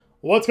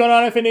What's going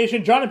on, FA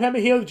Nation? John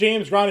Impemba here with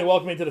James Grande.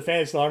 Welcome into the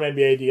Fantasy Alarm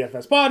NBA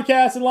DFS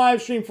podcast and live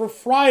stream for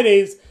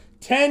Friday's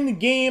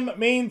 10-game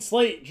main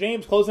slate.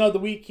 James closing out the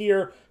week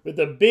here with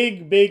a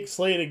big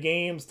slate of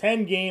games.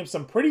 10 games,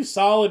 some pretty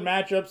solid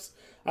matchups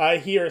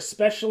here,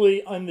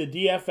 especially on the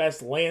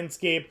DFS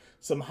landscape.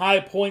 Some high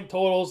point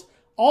totals.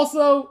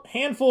 Also,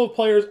 handful of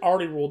players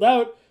already ruled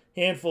out.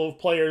 Handful of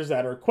players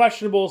that are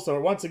questionable.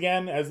 So once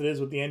again, as it is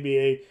with the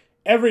NBA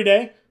every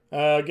day,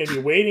 going to be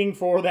waiting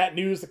for that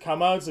news to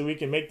come out so we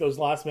can make those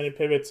last-minute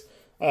pivots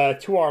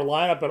to our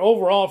lineup. But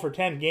overall, for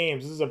 10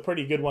 games, this is a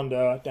pretty good one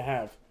to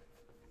have.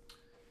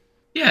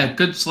 Yeah,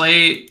 good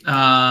slate.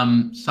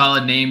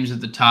 Solid names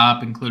at the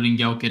top, including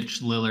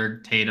Jokic,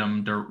 Lillard,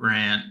 Tatum,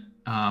 Durant,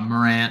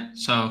 Morant.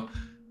 So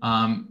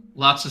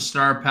lots of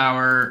star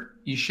power.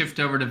 You shift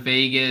over to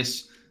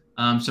Vegas.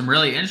 Some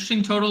really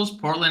interesting totals.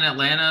 Portland,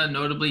 Atlanta,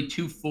 notably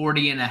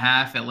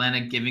 240.5.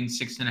 Atlanta giving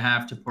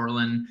 6.5 to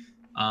Portland.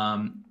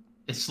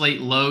 A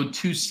slate low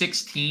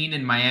 216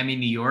 in Miami,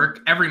 New York.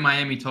 Every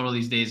Miami total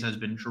these days has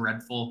been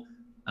dreadful.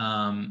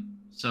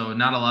 So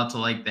not a lot to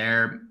like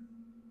there.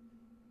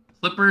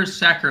 Clippers,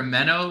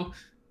 Sacramento,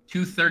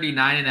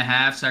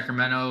 239.5.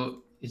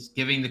 Sacramento is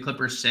giving the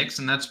Clippers 6,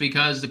 and that's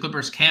because the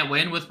Clippers can't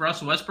win with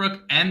Russell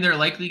Westbrook, and they're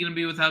likely going to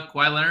be without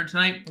Kawhi Leonard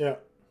tonight. Yeah.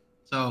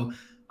 So,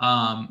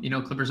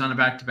 Clippers on a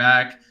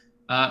back-to-back.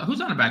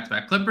 Who's on a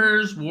back-to-back?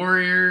 Clippers,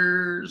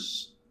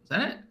 Warriors. Is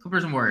that it?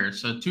 Clippers and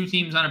Warriors. So two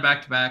teams on a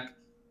back-to-back.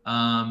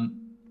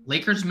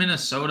 Lakers,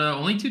 Minnesota,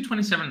 only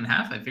 227.5.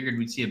 I figured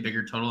we'd see a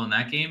bigger total in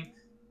that game.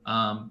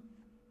 AD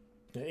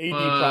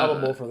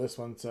probable for this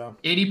one. So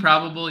AD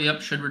probable, yep,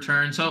 should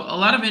return. So a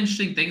lot of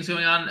interesting things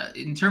going on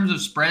in terms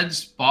of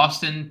spreads.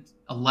 Boston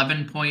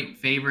 11-point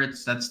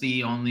favorites. That's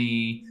the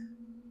only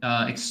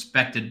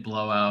expected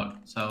blowout.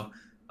 So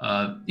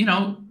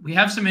we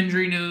have some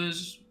injury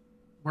news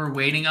we're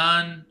waiting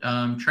on.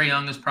 Trae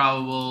Young is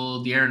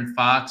probable. De'Aaron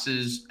Fox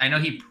is. I know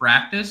he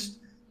practiced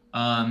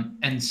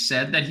and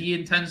said that he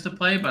intends to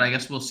play, but I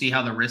guess we'll see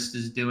how the wrist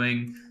is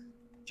doing.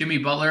 Jimmy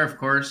Butler, of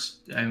course,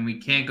 and we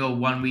can't go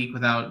 1 week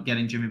without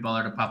getting Jimmy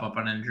Butler to pop up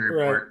on an injury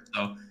report.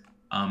 So,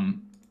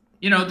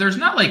 there's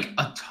not like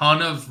a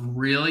ton of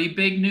really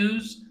big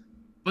news,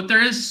 but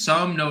there is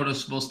some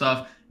noticeable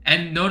stuff,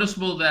 and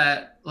noticeable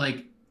that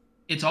like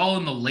it's all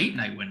in the late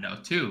night window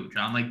too,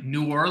 John. Like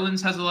New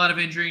Orleans has a lot of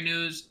injury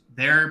news.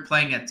 They're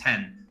playing at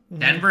 10. Mm-hmm.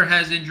 Denver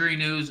has injury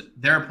news.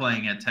 They're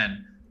playing at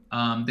 10.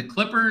 The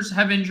Clippers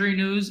have injury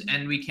news,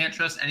 and we can't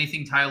trust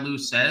anything Ty Lue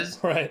says.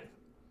 Right.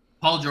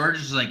 Paul George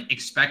is like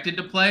expected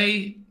to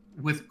play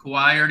with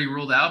Kawhi already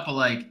ruled out, but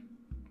like,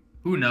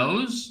 who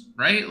knows,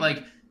 right?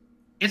 Like,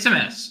 it's a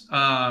mess.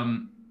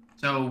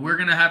 So we're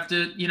gonna have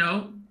to,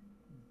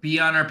 be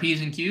on our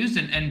P's and Q's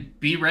and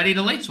be ready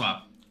to late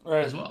swap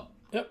as well.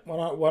 Yep,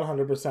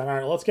 100%. All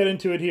right, let's get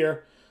into it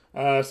here.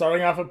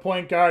 Starting off at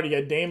point guard, you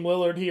got Dame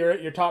Lillard here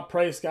at your top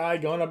price guy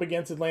going up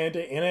against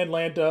Atlanta in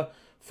Atlanta.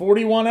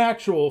 41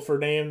 actual for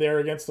Dame there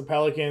against the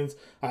Pelicans.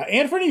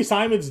 Anthony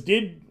Simons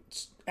did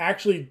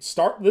actually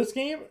start this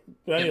game,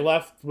 then he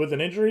left with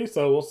an injury,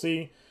 so we'll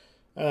see.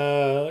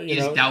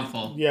 He's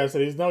doubtful. Yeah, so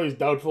he's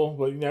doubtful,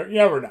 but you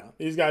never know.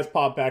 These guys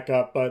pop back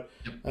up, but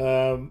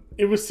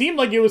it seemed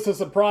like it was a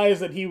surprise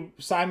that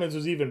Simons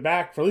was even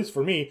back. For at least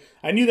for me,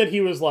 I knew that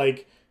he was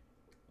like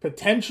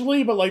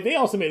potentially, but like they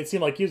also made it seem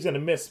like he was going to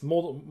miss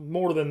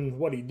more than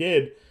what he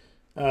did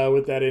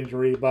with that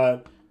injury.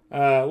 But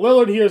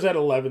Lillard here is at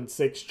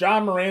 11-6.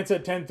 John Morant's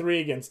at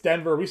 10-3 against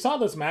Denver. We saw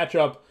this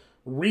matchup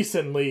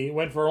recently,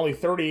 went for only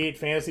 38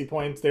 fantasy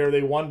points there.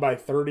 They won by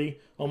 30,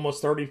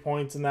 almost 30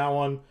 points in that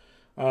one.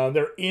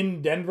 They're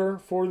in Denver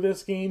for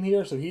this game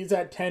here, so he's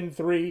at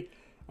 10-3.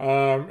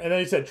 And then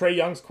he said Trae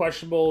Young's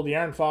questionable,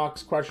 De'Aaron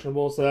Fox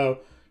questionable. So,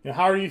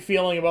 how are you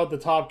feeling about the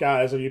top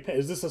guys?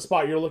 Is this a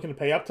spot you're looking to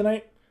pay up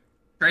tonight?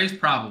 Trae's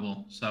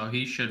probable, so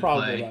he should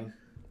play. Then.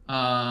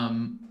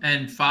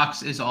 And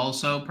Fox is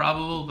also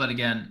probable, but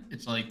again,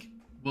 it's like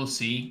we'll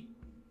see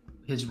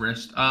his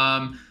wrist.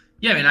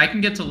 I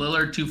can get to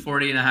Lillard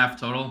 240.5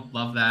 total.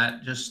 Love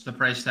that. Just the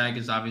price tag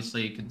is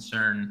obviously a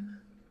concern.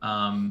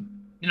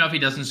 If he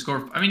doesn't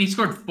score, he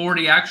scored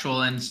 40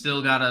 actual and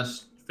still got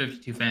us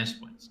 52 fantasy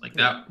points. Like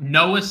that,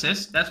 no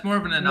assist. That's more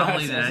of an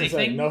anomaly than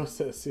anything. No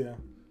assists, yeah.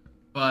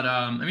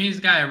 But he's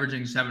a guy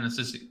averaging 7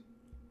 assists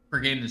per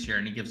game this year,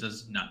 and he gives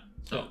us none.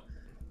 So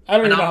I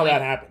don't even know how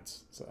that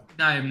happens. So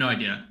I have no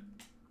idea.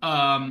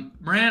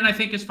 Morant, I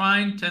think, is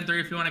fine.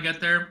 10-3 if you want to get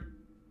there.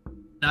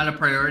 Not a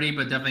priority,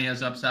 but definitely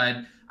has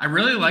upside. I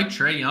really like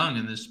Trae Young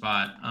in this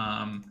spot.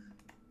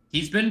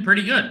 He's been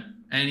pretty good,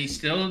 and he's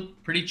still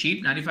pretty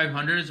cheap.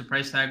 9,500 is a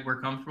price tag we're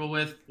comfortable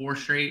with. 4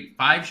 straight,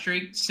 5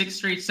 straight, 6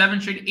 straight,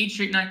 7 straight, 8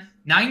 straight,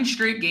 9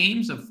 straight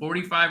games of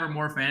 45 or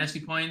more fantasy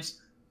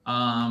points.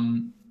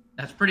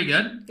 That's pretty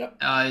good. Yep.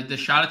 The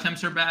shot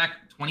attempts are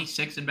back,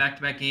 26 in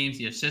back-to-back games.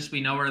 The assists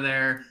we know are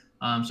there.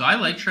 So I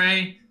like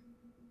Trae.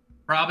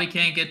 Probably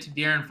can't get to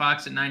De'Aaron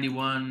Fox at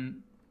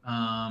 91.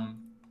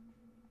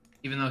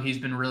 Even though he's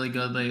been really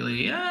good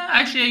lately. Yeah,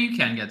 actually, you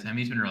can get to him.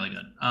 He's been really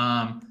good.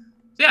 I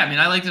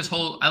like this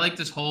whole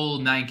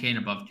 9K and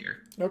above tier.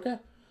 Okay.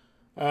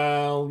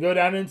 We'll go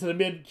down into the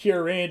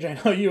mid-tier range. I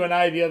know you and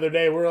I the other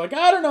day were like,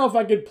 I don't know if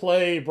I could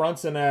play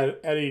Brunson at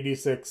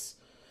 86.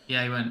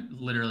 Yeah, he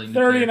went literally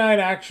 39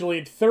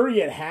 actually,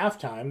 30 at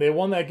halftime. They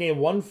won that game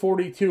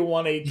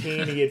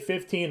 142-118. He had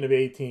 15 of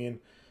 18.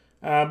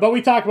 But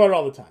we talk about it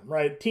all the time,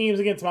 right? Teams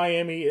against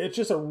Miami, it's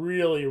just a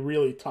really,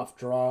 really tough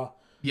draw.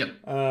 Yep.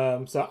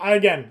 So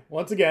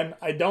once again,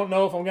 I don't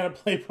know if I'm going to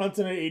play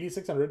Brunson at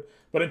 8,600.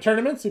 But in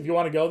tournaments, if you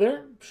want to go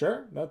there,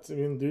 sure.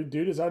 Dude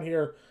is out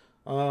here,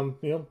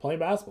 playing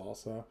basketball.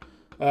 So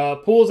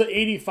Poole's at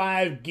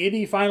 85.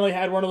 Giddey finally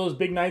had one of those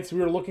big nights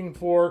we were looking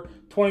for.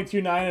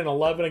 22, 9, and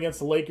 11 against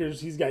the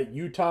Lakers. He's got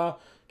Utah.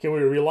 Can we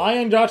rely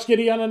on Josh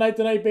Giddey on a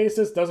night-to-night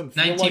basis? Doesn't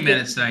feel 19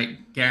 minutes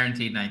tonight.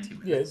 Guaranteed 19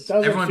 minutes. Yeah,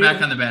 everyone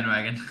back on the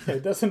bandwagon.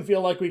 It doesn't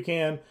feel like we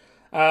can.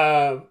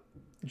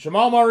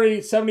 Jamal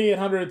Murray,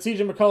 7,800.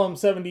 CJ McCollum,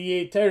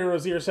 78. Terry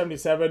Rozier,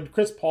 77.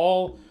 Chris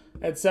Paul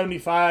at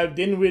 75.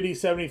 Dinwiddie,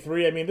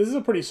 73. I mean, this is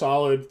a pretty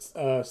solid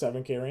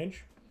 7K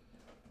range.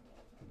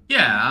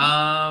 Yeah.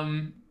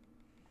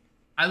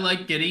 I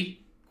like Giddey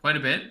quite a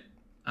bit.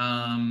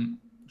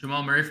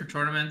 Jamal Murray for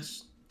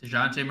tournaments.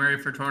 DeJounte Murray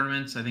for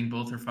tournaments. I think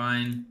both are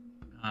fine.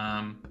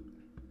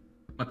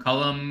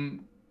 McCollum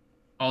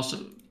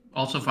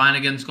also fine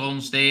against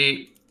Golden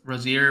State.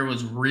 Rozier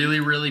was really,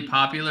 really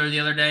popular the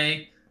other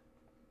day.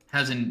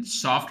 Has a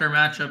softer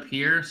matchup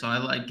here, so I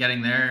like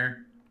getting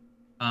there.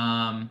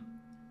 I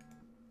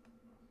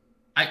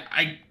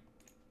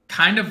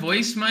kind of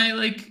voiced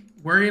my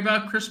worry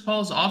about Chris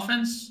Paul's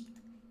offense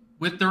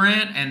with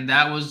Durant, and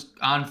that was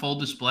on full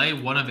display.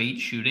 1 of 8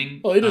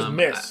 shooting. Well, he just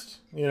missed.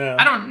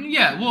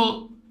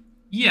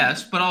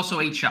 Yes, but also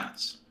 8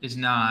 shots is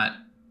not.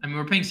 I mean,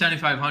 we're paying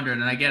 7,500,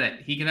 and I get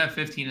it. He can have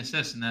 15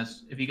 assists, and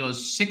that's if he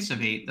goes 6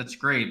 of 8, that's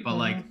great.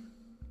 But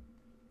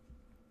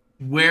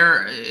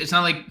where it's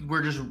not like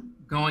we're just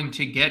going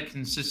to get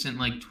consistent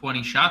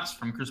 20 shots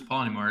from Chris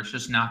Paul anymore. It's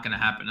just not going to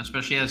happen,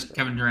 especially as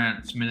Kevin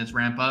Durant's minutes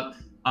ramp up.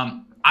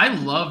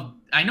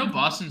 I know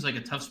Boston's a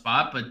tough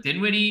spot, but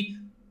Dinwiddie,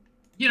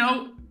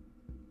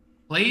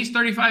 plays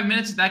 35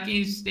 minutes. That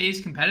game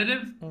stays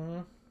competitive.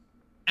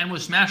 And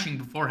was smashing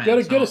beforehand. Got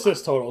a good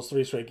assist totals,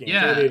 3 straight games.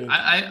 Yeah,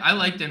 I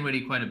like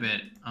Dinwiddie quite a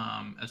bit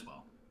as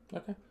well.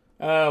 Okay.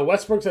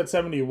 Westbrook's at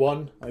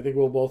 71. I think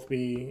we'll both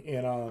be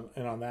in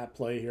on that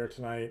play here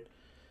tonight.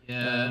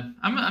 Yeah,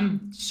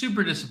 I'm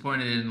super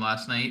disappointed in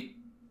last night.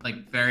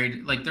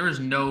 There was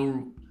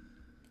no.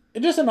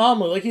 It's just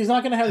anomaly. He's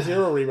not going to have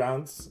 0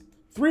 rebounds.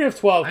 3 of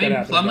 12. I mean,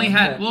 Plumlee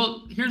had.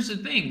 Well, here's the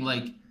thing.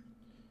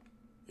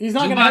 He's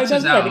not going to have.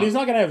 But he's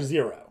not going to have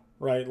 0,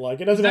 right?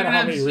 It doesn't matter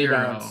how many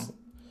rebounds.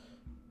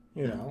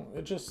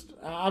 It just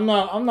I'm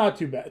not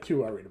too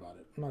worried about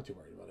it. I'm not too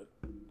worried about it.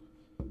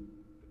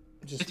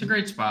 It's a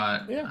great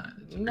spot. Yeah,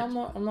 I'm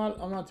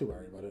not too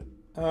worried about it.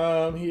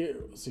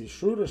 Let's see,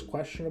 Schroeder's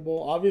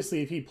questionable.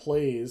 Obviously, if he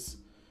plays,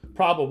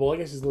 probable. I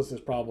guess he's listed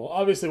as probable.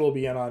 Obviously, we'll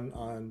be in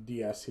on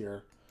DS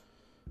here.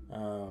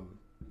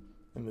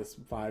 In this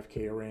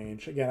 5K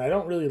range. Again, I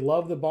don't really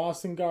love the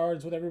Boston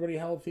guards with everybody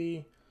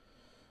healthy.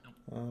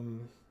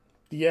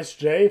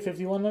 DSJ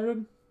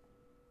 5,100.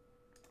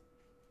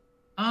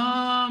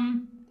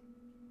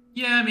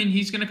 Yeah, I mean,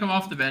 he's going to come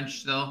off the bench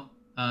still.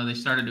 They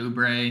started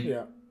Oubre.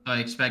 Yeah. So I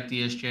expect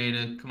DSJ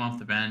to come off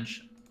the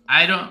bench.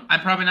 I'm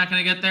probably not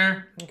going to get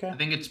there. Okay. I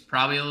think it's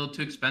probably a little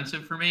too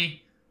expensive for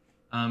me.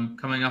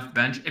 Coming off the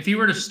bench. If he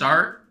were to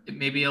start, it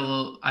may be a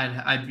little,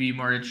 I'd be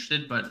more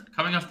interested, but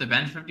coming off the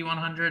bench,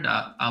 5,100,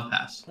 I'll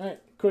pass. All right.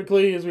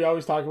 Quickly, as we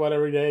always talk about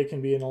every day,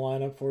 can be in the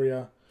lineup for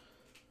you.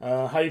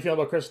 How do you feel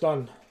about Chris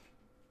Dunn?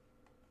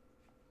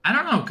 I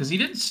don't know, because he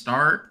didn't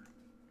start,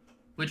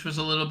 which was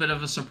a little bit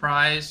of a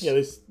surprise.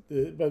 Yeah,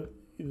 but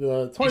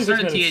the 26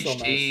 minutes is still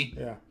nice.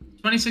 Yeah.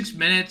 26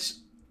 minutes,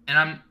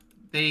 and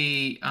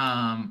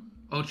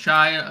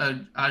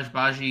Ochai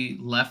Ajbaji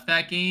left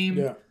that game.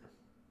 Yeah.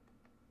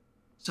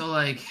 So,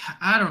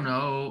 I don't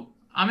know.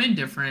 I'm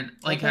indifferent.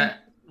 Okay.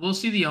 We'll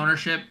see the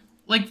ownership.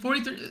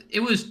 43.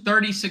 It was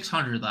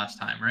 3,600 last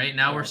time, right?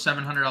 Now we're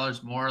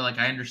 $700 more.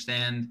 I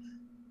understand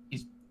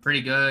he's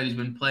pretty good. He's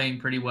been playing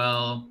pretty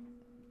well.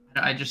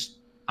 I'm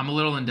a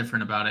little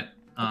indifferent about it.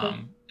 Okay.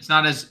 It's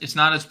not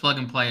as plug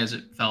and play as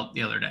it felt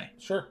the other day.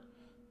 Sure.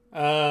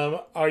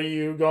 Are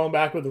you going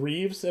back with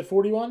Reeves at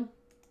 41?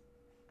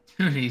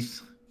 Dude,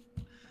 he's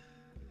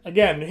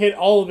again hit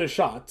all of his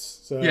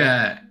shots. So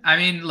yeah, I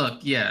mean, look,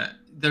 yeah,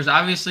 there's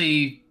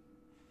obviously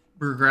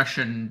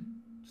regression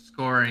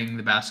scoring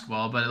the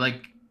basketball, but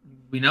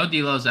we know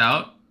D'Lo's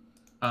out,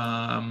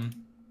 LeBron's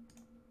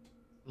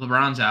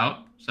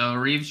out, so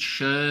Reeves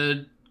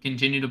should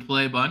continue to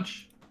play a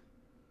bunch.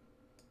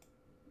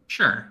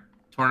 Sure.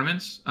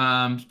 Tournaments.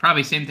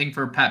 Probably same thing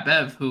for Pat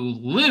Bev, who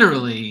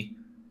literally,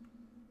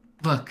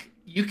 look,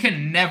 you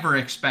can never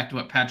expect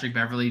what Patrick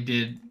Beverley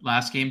did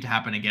last game to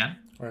happen again.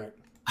 Right.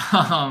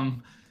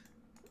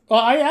 Well,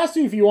 I asked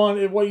you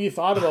what you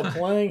thought about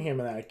playing him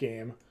in that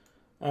game.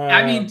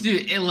 I mean,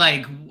 dude,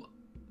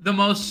 the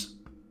most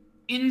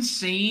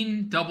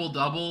insane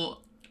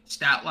double-double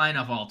stat line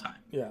of all time.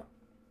 Yeah.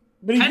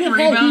 But he 10 did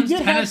rebounds,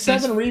 have 10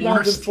 assists, 7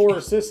 rebounds and 4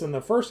 assists in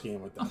the first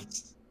game with them.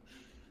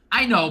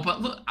 I know,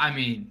 but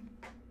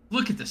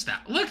look at the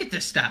stat. Look at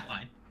this stat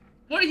line.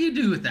 What do you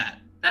do with that?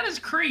 That is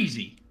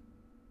crazy.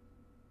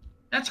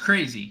 That's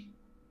crazy.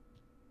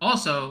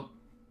 Also,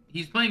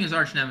 he's playing his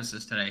arch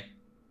nemesis today.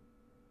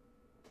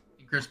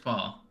 Chris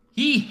Paul.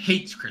 He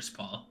hates Chris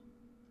Paul.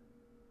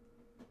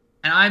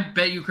 And I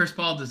bet you Chris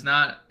Paul is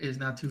not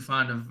too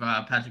fond of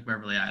Patrick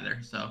Beverley either.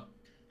 So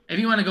if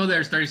you want to go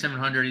there, it's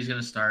 3,700. He's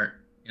going to start,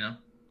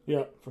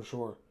 Yeah, for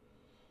sure.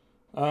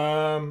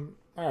 All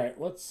right,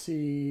 let's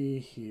see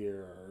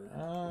here.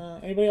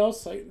 Anybody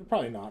else?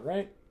 Probably not,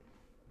 right?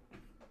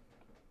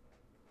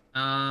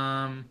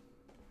 No.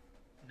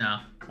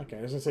 Okay,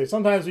 I was going to say,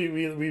 sometimes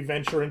we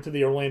venture into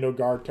the Orlando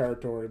guard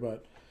territory,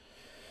 but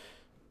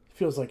it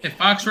feels like... If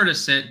Fox were to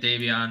sit,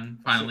 Davion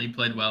finally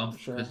played well.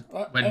 Sure.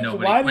 When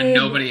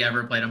nobody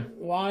ever played him.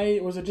 Why?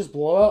 Was it just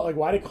blowout? Like,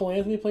 why did Cole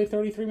Anthony play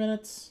 33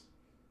 minutes?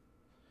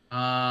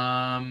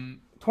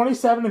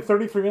 27 and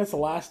 33 minutes the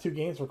last 2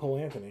 games for Cole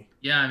Anthony.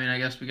 Yeah, I mean, I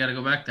guess we got to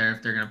go back there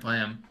if they're going to play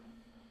him.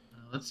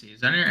 Let's see.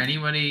 Is there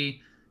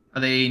anybody...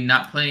 Are they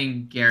not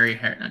playing Gary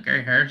Harris? No,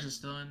 Gary Harris is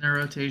still in their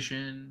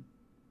rotation.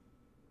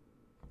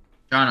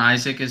 John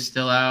Isaac is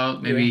still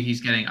out. Maybe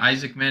he's getting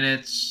Isaac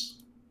minutes.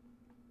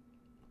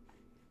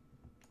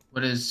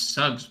 What is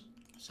Suggs?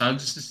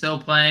 Suggs is still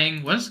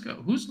playing.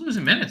 Who's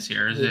losing minutes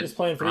here? Is it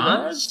playing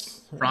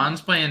Franz?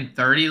 Franz playing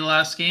 30 the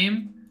last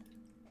game.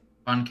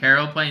 Von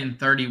Carroll playing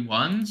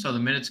 31. So the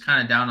minutes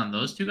kind of down on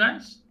those 2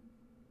 guys.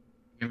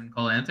 Giving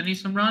Cole Anthony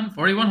some run.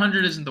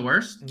 4,100 isn't the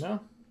worst. No.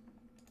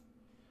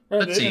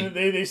 Let's see.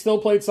 They still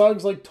played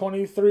Suggs like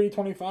 23,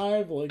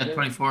 25. At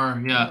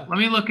 24, yeah. Let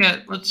me look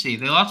at. Let's see.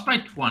 They lost by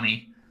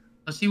 20.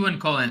 Let's see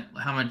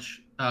how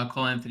much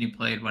Cole Anthony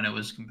played when it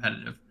was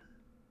competitive.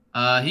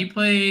 He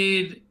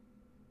played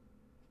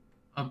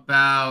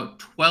about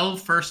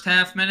 12 first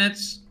half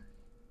minutes,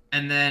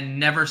 and then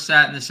never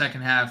sat in the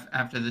second half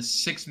after the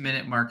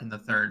 6-minute mark in the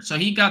third. So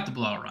he got the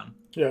blowout run.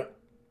 Yeah.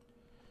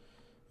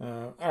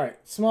 All right,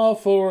 small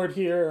forward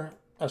here.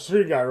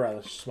 Shooting guard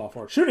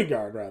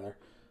rather.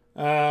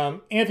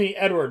 Anthony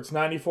Edwards,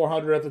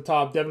 9,400 at the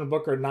top. Devin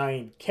Booker,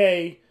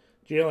 9K.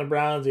 Jaylen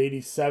Brown's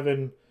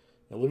 87.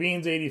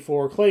 Levine's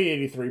 84. Clay,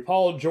 83.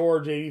 Paul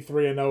George,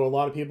 83. I know a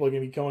lot of people are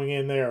going to be going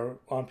in there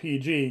on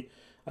PG.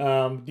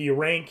 Do you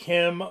rank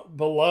him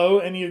below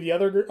any of the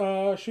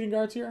other shooting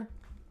guards here?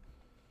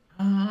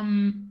 I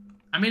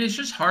mean, it's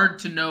just hard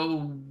to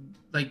know.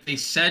 Like, they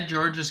said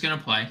George is going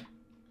to play.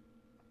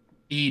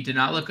 He did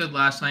not look good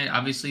last night.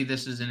 Obviously,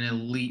 this is an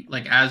elite,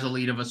 as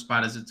elite of a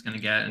spot as it's going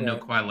to get. And no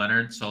Kawhi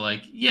Leonard. So,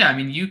 yeah, I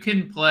mean, you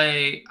can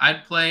play.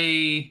 I'd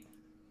play.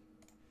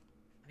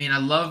 I mean,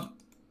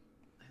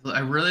 I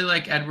really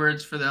like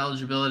Edwards for the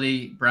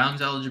eligibility.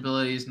 Brown's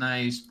eligibility is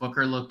nice.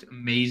 Booker looked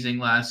amazing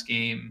last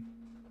game.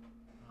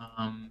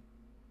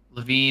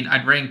 Levine,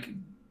 I'd rank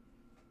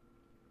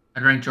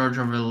George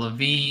over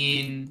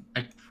Levine.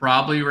 I'd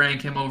probably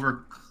rank him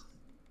over.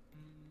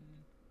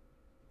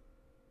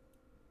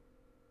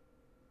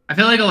 I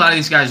feel like a lot of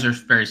these guys are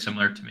very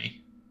similar to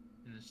me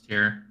in this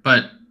tier,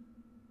 but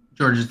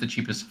George is the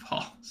cheapest of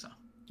all. So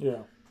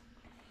yeah.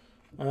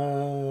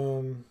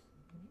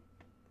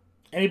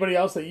 Anybody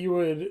else that you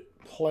would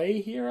play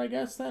here? I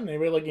guess then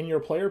anybody in your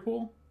player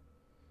pool.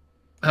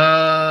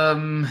 I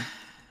mean,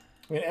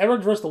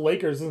 Edwards versus the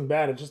Lakers isn't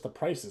bad. It's just the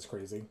price is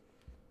crazy.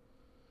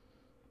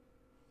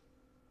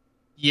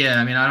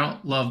 Yeah, I mean, I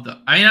don't love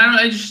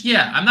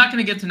I'm not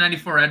going to get to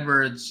 94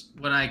 Edwards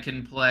when I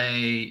can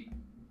play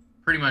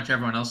pretty much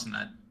everyone else in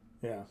that.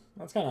 Yeah,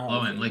 that's kind of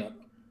low end.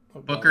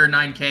 Booker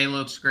 9K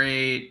looks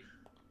great.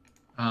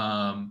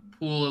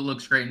 Poole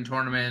looks great in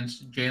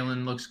tournaments.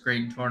 Jalen looks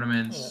great in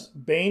tournaments.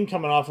 Yeah. Bane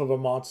coming off of a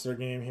monster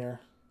game here.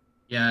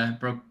 Yeah,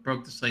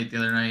 broke the slate the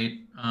other night.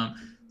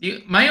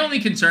 My only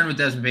concern with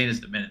Desmond Bane is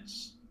the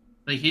minutes.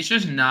 He's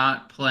just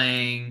not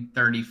playing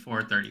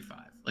 34,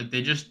 35.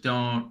 They just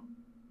don't.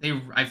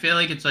 I feel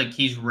like it's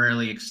he's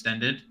rarely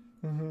extended.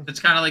 Mm-hmm. It's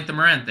kind of like the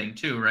Morant thing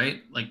too,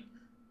 right?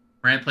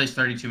 Morant plays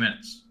 32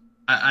 minutes.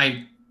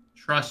 I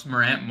trust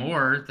Morant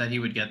more that he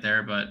would get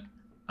there, but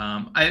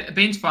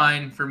Bane's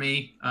fine for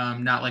me.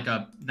 Not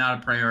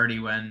a priority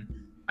when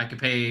I could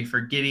pay for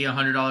Giddey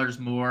 $100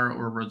 more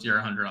or Rozier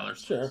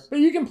 $100. Sure, but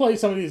you can play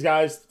some of these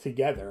guys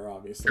together,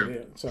 obviously.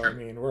 True. So True. I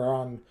mean, we're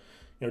on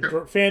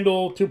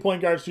FanDuel, 2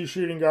 point guards, 2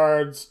 shooting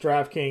guards,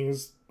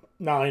 DraftKings,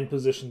 9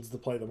 positions to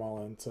play them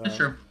all in. So that's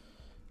true.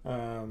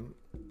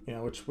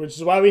 Which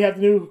is why we have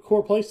the new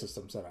core play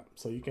system set up,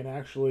 so you can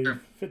actually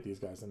fit these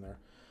guys in there.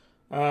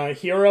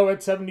 Hero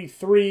at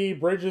 73,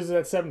 Bridges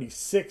at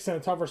 76 in a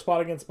tougher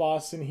spot against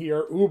Boston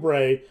here.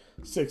 Oubre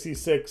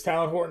 66,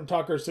 Talon Horton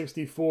Tucker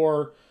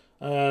 64.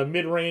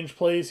 Mid-range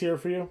plays here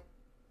for you.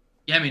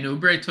 Yeah, I mean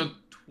Oubre took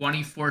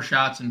 24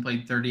 shots and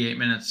played 38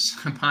 minutes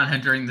upon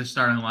entering the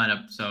starting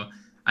lineup, so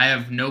I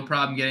have no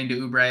problem getting to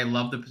Oubre.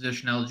 Love the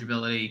position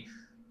eligibility.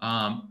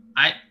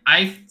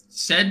 I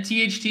said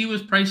THT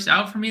was priced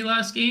out for me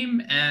last game,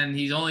 and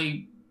he's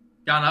only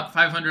gone up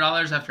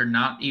 $500 after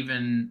not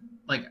even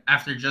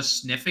after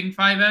just sniffing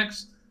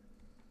 5x.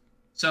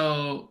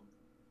 So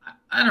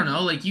I don't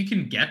know. Like, you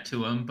can get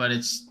to him, but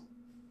it's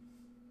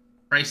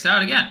priced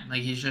out again.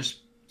 Like, he's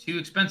just too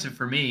expensive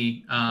for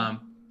me.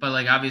 But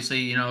like,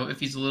 obviously, if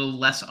he's a little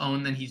less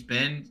owned than he's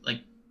been,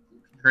 like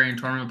concurring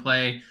tournament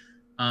play,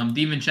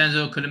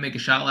 DiVincenzo couldn't make a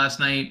shot last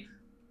night.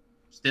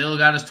 Still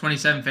got his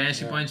 27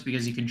 fantasy points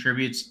because he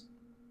contributes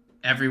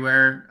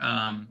everywhere,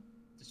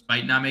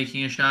 despite not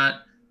making a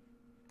shot.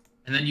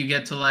 And then you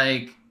get to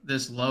like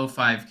this low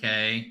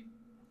 5K.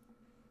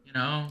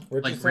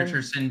 Like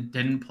Richardson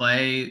didn't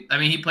play. I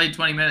mean, he played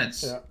 20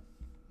 minutes. Yeah.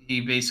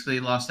 He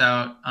basically lost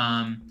out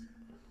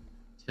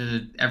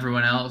to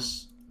everyone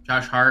else.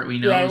 Josh Hart, we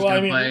know is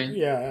going to play.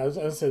 Yeah, I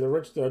was say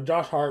the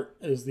Josh Hart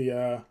is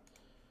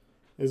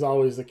is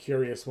always the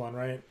curious one,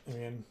 right? I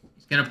mean,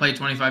 he's going to play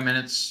 25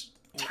 minutes.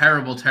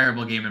 Terrible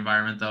game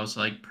environment though. So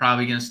like,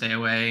 probably going to stay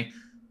away.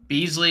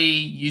 Beasley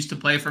used to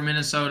play for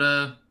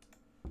Minnesota.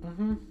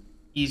 Mm-hmm.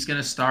 He's going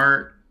to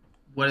start.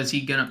 What is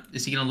he gonna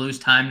lose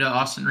time to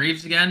Austin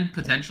Reeves again?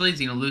 Potentially. Is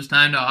he gonna lose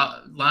time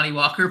to Lonnie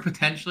Walker?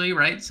 Potentially,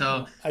 right?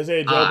 So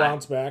Isaiah Joe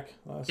bounced back.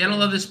 Gotta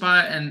love this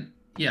spot, and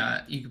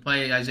yeah, you can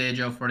play Isaiah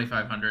Joe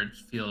 4,500.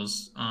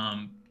 Feels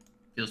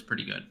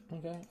pretty good.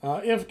 Okay.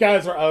 If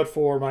guys are out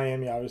for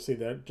Miami, obviously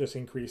that just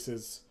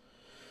increases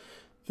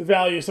the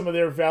value of some of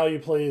their value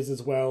plays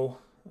as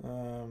well.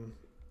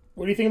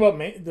 What do you think about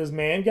does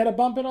Man get a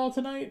bump at all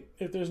tonight?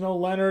 If there's no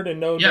Leonard and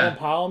no Nolan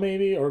Powell,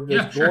 maybe, or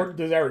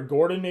does Eric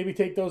Gordon maybe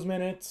take those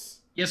minutes?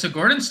 Yeah, so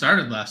Gordon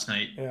started last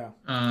night. Yeah.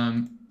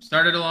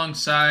 Started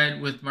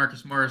alongside with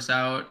Marcus Morris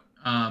out,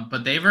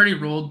 but they've already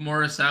ruled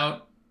Morris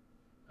out.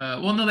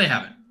 Well, no, they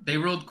haven't. They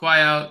ruled Kawhi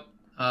out.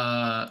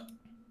 I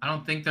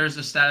don't think there's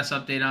a status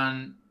update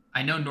on.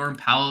 I know Norm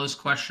Powell is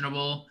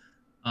questionable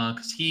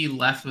because he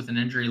left with an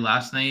injury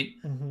last night.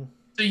 Mm-hmm.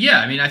 So, yeah,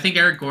 I mean, I think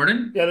Eric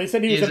Gordon. Yeah, they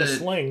said he was in a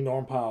sling,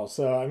 Norm Powell.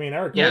 So, I mean,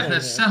 Eric Gordon. Yeah,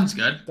 that sounds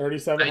good.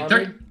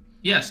 3,700?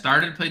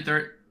 Started, played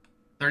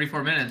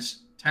 34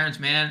 minutes. Terrence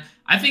Mann.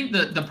 I think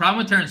the problem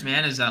with Terrence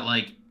Mann is that,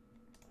 like,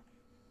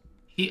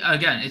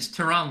 it's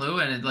Tyronn Lue,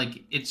 and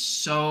it's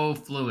so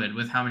fluid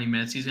with how many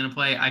minutes he's going to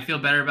play. I feel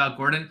better about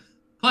Gordon.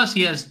 Plus,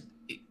 he has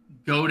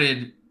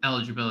goated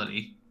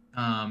eligibility,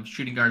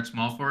 shooting guard,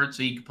 small forward,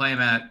 so you can play him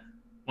at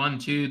 1,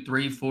 2,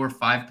 3, 4,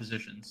 5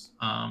 positions.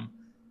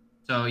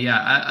 So,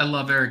 yeah, I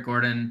love Eric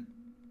Gordon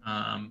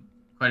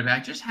quite a bit. I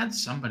just had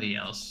somebody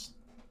else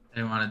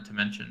that I wanted to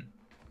mention.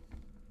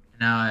 And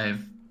now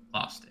I've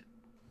lost it.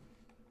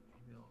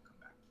 Maybe it'll come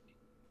back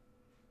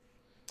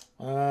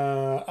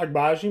to me.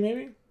 Agbaji,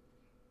 maybe?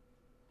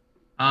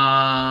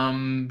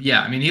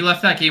 Yeah, I mean, he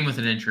left that game with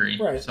an injury.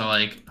 Right. So,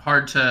 like,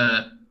 hard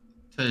to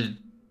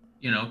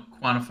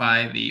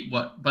quantify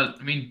but,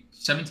 I mean,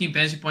 17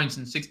 fantasy points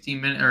in 16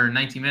 minutes or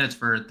 19 minutes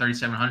for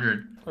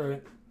 3,700.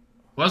 Right.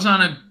 Was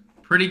on a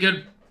pretty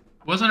good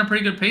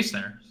pace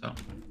there. So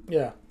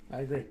yeah,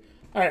 I agree.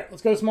 All right,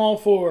 let's go small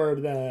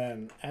forward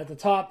then. At the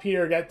top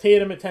here, got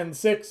Tatum at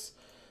 10-6.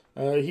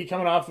 He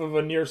coming off of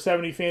a near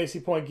 70 fantasy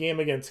point game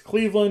against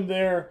Cleveland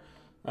there.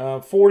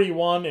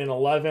 41 and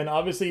 11.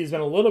 Obviously, he's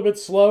been a little bit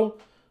slow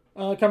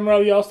coming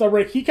out of the All-Star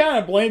break. He kind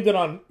of blamed it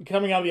on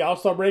coming out of the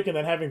All-Star break and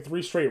then having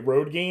 3 straight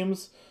road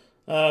games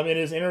in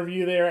his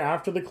interview there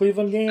after the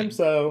Cleveland game.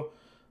 So,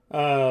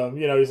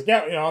 he's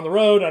like, on the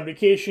road, on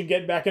vacation,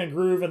 getting back in a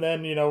groove, and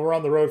then, we're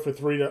on the road for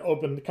 3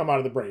 to come out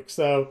of the break.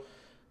 So,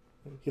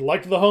 he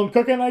liked the home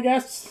cooking, I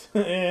guess.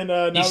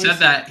 And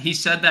he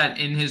said that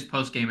in his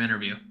post-game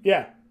interview.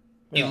 Yeah.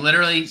 He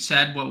literally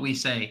said what we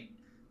say.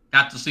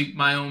 Got to sleep in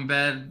my own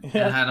bed and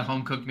had a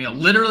home-cooked meal.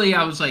 Literally,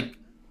 I was like,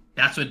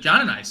 that's what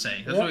John and I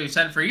say. That's what we've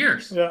said for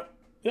years. Yeah.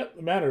 Yep,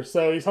 it matters.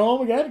 So he's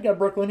home again. Got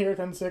Brooklyn here at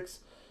 10-6.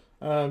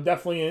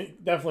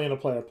 Definitely in a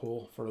player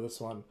pool for this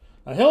one.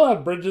 He'll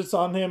have Bridges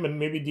on him and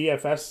maybe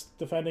DFS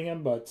defending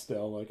him, but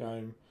still,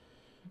 I'm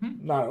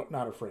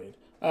not afraid.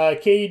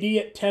 KD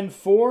at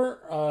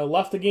 10-4.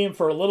 Left the game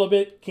for a little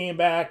bit. Came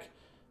back.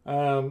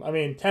 10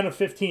 of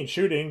 15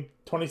 shooting.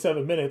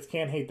 27 minutes.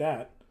 Can't hate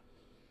that.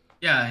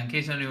 Yeah, in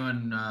case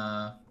anyone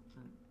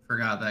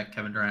forgot that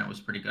Kevin Durant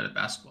was pretty good at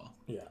basketball.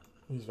 Yeah,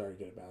 he's very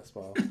good at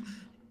basketball.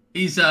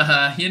 He's,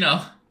 yeah.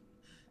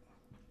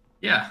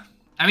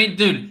 I mean,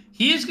 dude,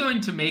 he is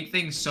going to make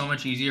things so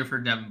much easier for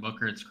Devin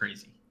Booker. It's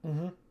crazy.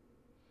 Mm-hmm.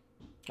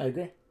 I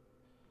agree.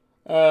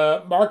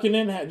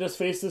 Markkanen had just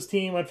faced this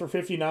team, went for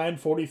 59,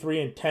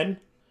 43, and 10.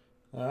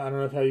 I don't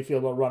know how you feel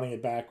about running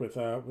it back with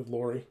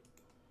Laurie.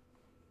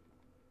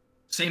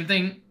 Same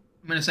thing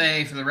I'm going to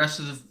say for the rest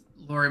of the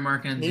Laurie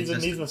Markkanen needs a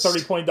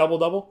 30-point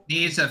double-double?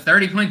 Needs a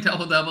 30-point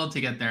double-double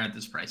to get there at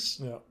this price.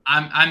 Yeah.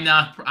 I'm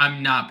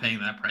not paying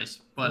that price.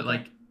 But,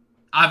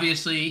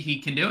 obviously he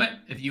can do it.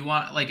 If you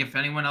want, if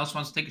anyone else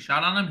wants to take a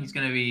shot on him, he's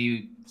going to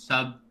be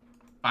sub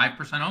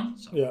 5% owned.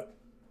 So. Yeah.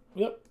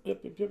 Yep.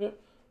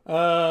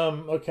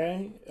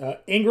 Okay.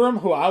 Ingram,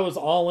 who I was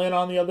all in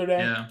on the other day.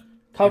 Yeah.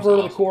 Cover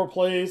of the core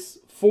plays.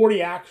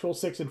 40 actual,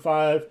 6 and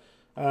 5.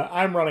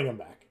 I'm running him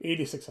back.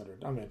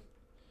 8,600. I'm in.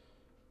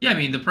 Yeah, I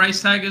mean, the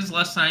price tag is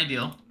less than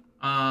ideal.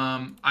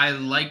 I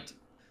liked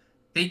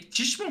they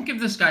just won't give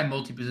this guy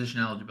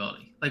multi-position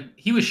eligibility. Like,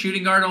 he was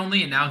shooting guard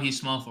only, and now he's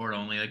small forward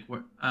only. Like,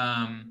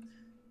 I'm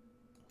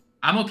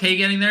okay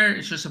getting there.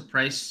 It's just a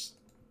price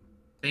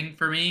thing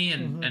for me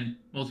and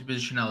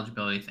multi-position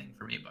eligibility thing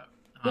for me.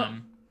 But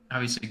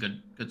obviously,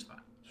 good spot.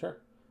 Sure.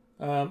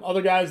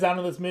 Other guys down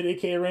in this mid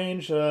 8K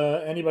range.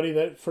 Anybody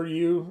that for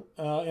you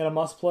in a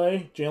must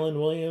play? Jalen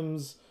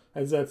Williams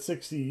is at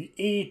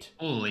 68.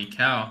 Holy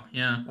cow!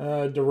 Yeah.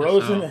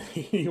 DeRozan at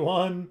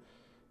 81.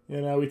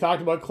 We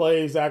talked about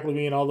Clay, Zach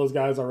LaVine, all those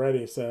guys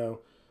already. So,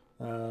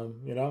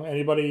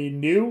 anybody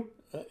new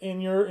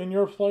in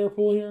your player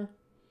pool here?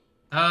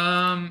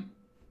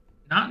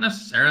 Not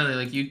necessarily.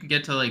 Like, you can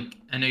get to, like,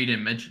 I know you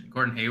didn't mention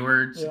Gordon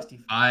Hayward.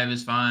 65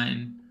 is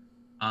fine.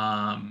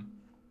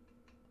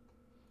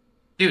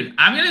 Dude,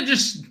 I'm gonna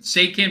just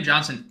say Cam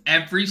Johnson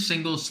every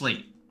single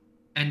slate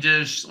and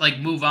just, like,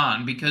 move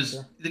on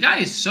because the guy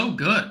is so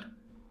good.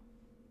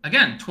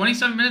 Again,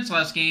 27 minutes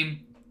last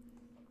game.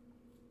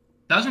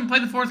 Doesn't play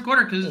the fourth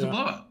quarter because it's a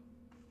blowout.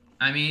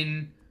 I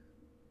mean,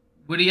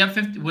 would he have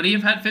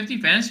had 50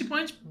 fantasy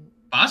points?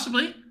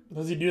 Possibly.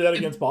 Does he do that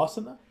against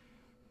Boston though?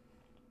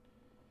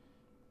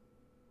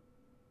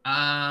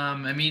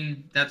 I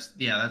mean, that's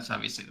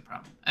obviously the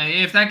problem.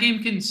 If that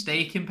game can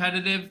stay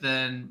competitive,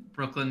 then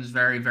Brooklyn's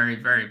very, very,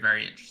 very,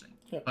 very interesting.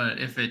 Yeah. But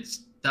if it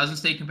doesn't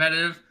stay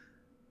competitive,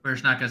 we're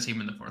just not going to see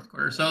him in the fourth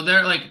quarter. So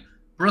they're, like,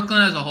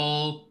 Brooklyn as a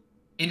whole,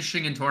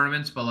 interesting in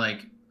tournaments, but,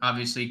 like,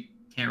 obviously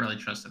can't really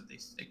trust that they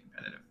stay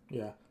competitive.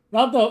 Yeah.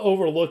 Not to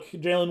overlook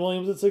Jalen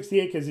Williams at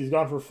 68 because he's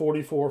gone for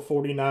 44,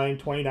 49,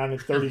 29,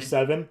 and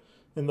 37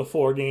 in the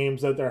 4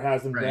 games that there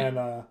hasn't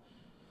been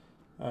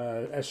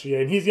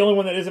SGA, and he's the only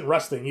one that isn't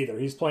resting either.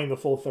 He's playing the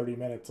full 30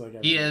 minutes.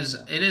 He is.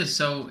 It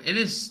is. I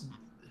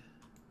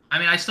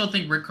mean, I still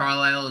think Rick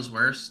Carlisle is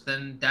worse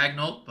than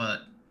Dagnall,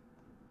 but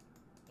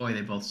boy, they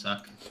both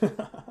suck.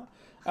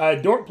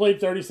 Dort played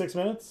 36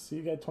 minutes.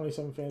 He got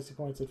 27 fantasy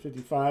points at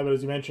 55. But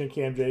as you mentioned,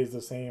 Cam J is the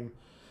same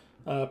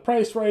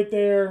price right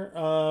there.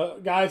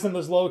 Guys in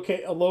this low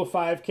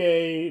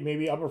 5K,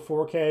 maybe upper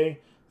 4K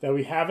that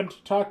we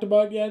haven't talked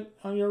about yet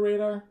on your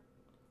radar.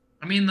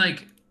 I mean,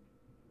 like,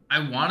 I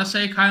want to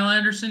say Kyle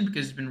Anderson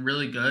because he's been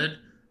really good.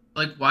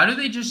 Like, why do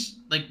they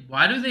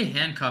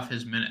handcuff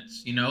his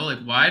minutes?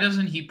 Like, why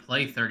doesn't he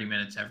play 30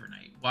 minutes every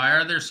night? Why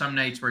are there some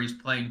nights where he's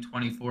playing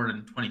 24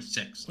 and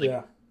 26? Like,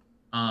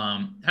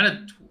 had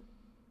a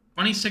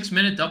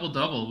 26-minute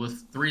double-double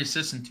with 3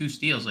 assists and 2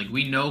 steals. Like,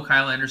 we know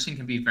Kyle Anderson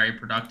can be very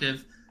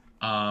productive.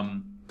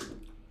 I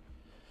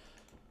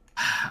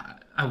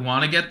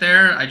want to get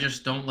there. I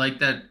just don't like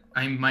that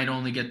I might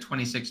only get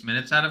 26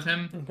 minutes out of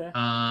him. Okay.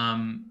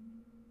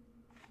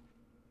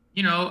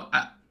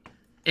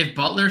 If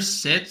Butler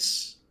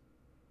sits,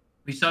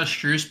 we saw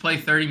Strus play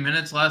 30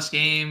 minutes last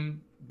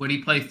game. Would he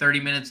play 30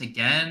 minutes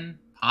again?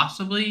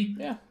 Possibly.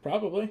 Yeah,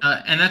 probably.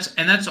 And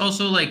that's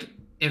also, like,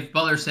 if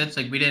Butler sits,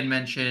 like, we didn't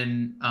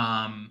mention,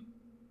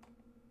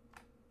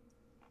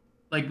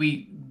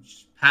 we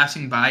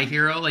passing by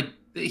Hero. Like,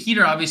 the Heat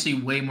are obviously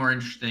way more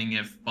interesting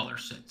if Butler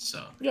sits.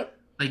 So, yep.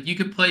 Like, you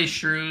could play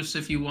Strus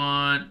if you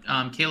want.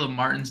 Caleb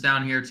Martin's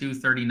down here too,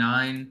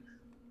 39.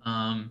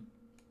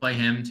 Play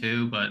him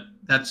too, but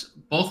that's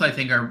both, I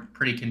think, are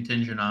pretty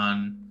contingent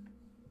on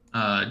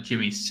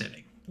Jimmy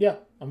sitting. Yeah,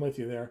 I'm with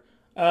you there.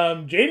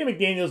 Jaden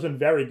McDaniel's been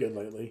very good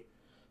lately.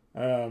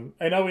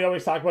 I know we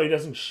always talk about he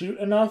doesn't shoot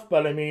enough,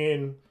 but I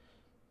mean,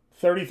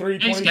 33,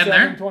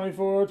 27,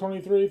 24,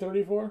 23,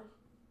 34.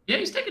 Yeah,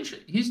 he's taking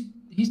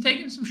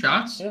some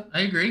shots. Yeah.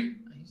 I agree.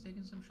 He's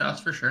taking some shots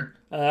for sure.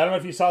 I don't know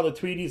if you saw the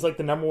tweet. He's like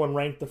the number 1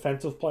 ranked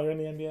defensive player in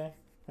the NBA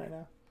right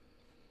now.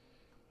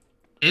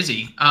 Is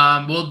he?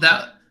 Well,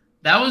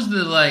 that was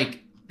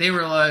they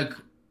were like,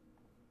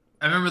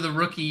 I remember the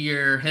rookie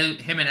year,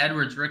 him and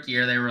Edwards rookie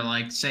year, they were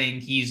like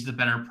saying he's the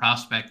better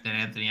prospect than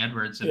Anthony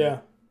Edwards. And, yeah.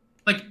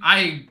 Like,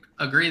 I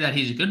agree that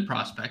he's a good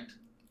prospect.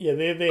 Yeah,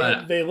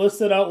 they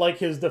listed out, like,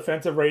 his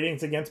defensive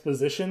ratings against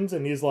positions,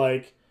 and he's,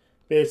 like,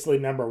 basically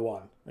number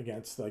 1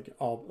 against, like,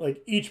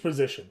 each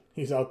position.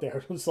 He's out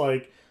there. It's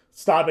like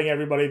stopping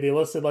everybody. They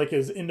listed, like,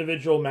 his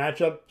individual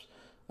matchups,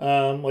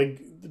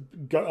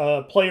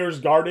 players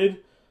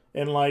guarded.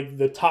 And, like,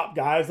 the top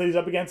guys that he's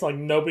up against, like,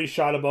 nobody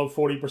shot above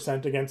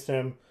 40% against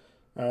him.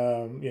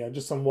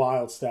 Just some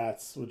wild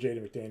stats with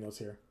Jaden McDaniels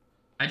here.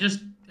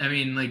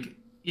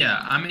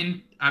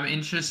 I'm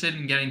interested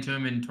in getting to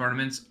him in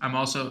tournaments.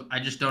 I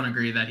just don't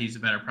agree that he's a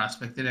better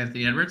prospect than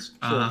Anthony Edwards.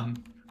 Sure.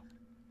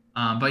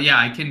 But yeah,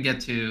 I can get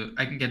to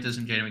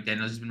some Jaden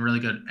McDaniels. He's been really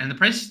good. And the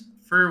price,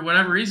 for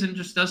whatever reason,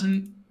 just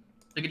doesn't,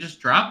 like, it just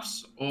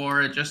drops,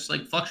 or it just,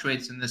 like,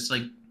 fluctuates in this,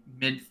 like,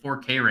 mid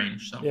 4K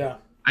range. So yeah,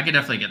 I could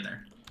definitely get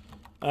there.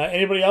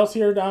 Anybody else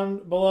here down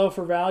below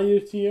for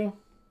value to you?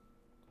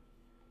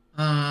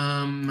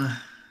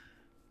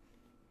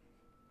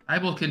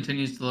 Bible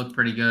continues to look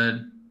pretty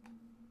good.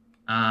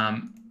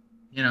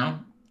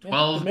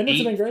 12,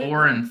 8,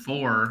 4, and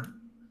 4.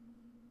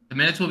 The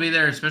minutes will be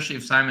there, especially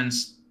if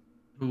Simons,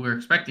 who we're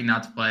expecting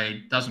not to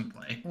play, doesn't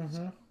play. Mm-hmm.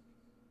 So,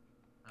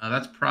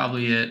 that's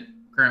probably it.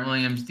 Grant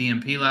Williams,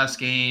 DMP last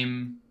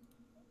game.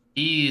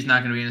 He's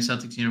not going to be in a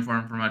Celtics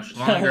uniform for much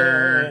Yeah.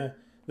 longer.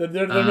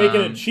 They're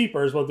making it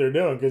cheaper is what they're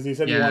doing because he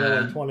said he wanted Yeah,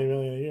 like 20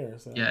 million a year.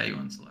 So yeah, he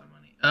wants a lot of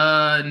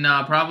money.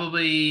 No,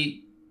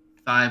 probably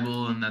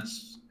Thibault, and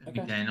that's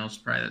okay.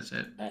 McDaniels. Probably that's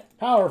it. Right.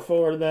 Power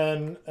forward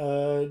then.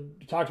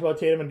 You talked about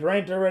Tatum and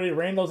Durant already.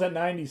 Randall's at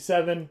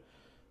 97.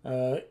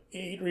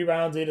 8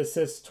 rebounds, 8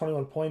 assists,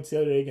 21 points the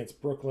other day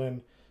against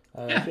Brooklyn.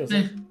 Yeah, Feels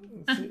like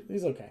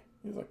he's okay.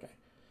 He's okay.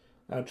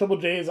 Triple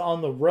J is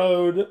on the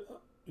road.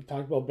 We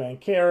talked about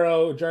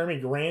Banchero. Jeremy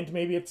Grant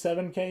maybe at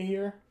 7K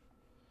here.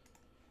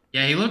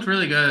 yeah, he looked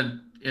really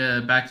good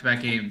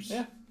back-to-back games.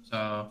 Yeah.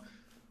 So,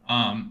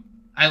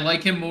 I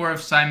like him more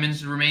if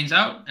Simons remains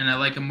out, and I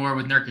like him more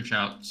with Nurkic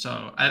out.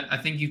 So I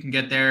think you can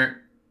get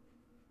there,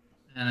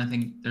 and I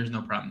think there's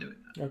no problem doing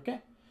that.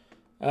 Okay.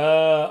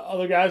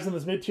 Other guys in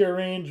this mid-tier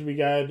range, we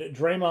got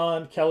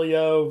Draymond, Kelly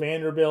O,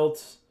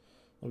 Vanderbilt.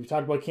 We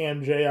talked about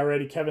Cam J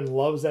already. Kevin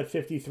Love's at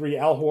 53.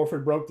 Al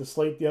Horford broke the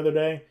slate the other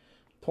day,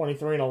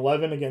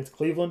 23-11 against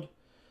Cleveland.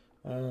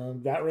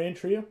 That range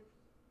for you?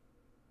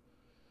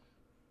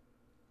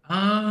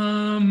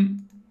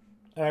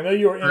 And I know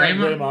you were in on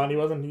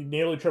Draymond. He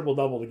nearly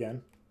triple-doubled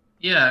again.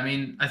 Yeah, I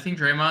mean, I think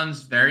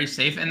Draymond's very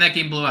safe, and that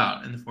game blew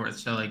out in the fourth.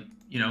 So, like,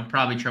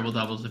 probably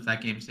triple-doubles if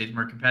that game stays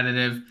more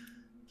competitive.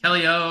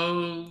 Kelly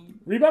O.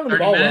 Rebounded the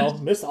ball well,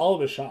 missed all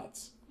of his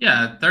shots.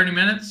 Yeah, 30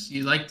 minutes.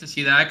 You like to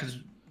see that because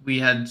we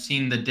had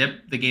seen the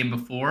dip the game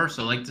before,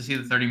 so like to see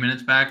the 30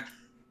 minutes back.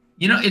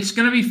 It's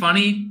going to be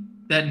funny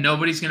that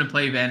nobody's going to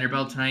play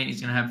Vanderbilt tonight. He's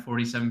going to have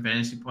 47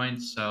 fantasy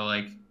points. So,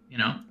 like,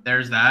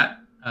 there's that.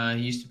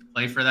 He used to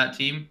play for that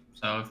team.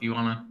 So if you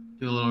want to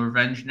do a little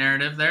revenge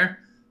narrative there.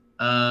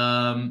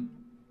 Yeah,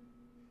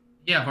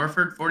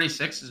 Horford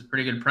 46 is a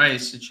pretty good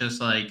price. It's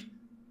just like,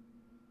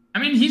 I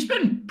mean, he's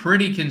been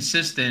pretty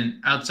consistent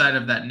outside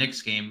of that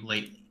Knicks game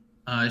lately.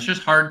 It's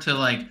just hard to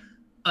like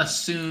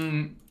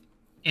assume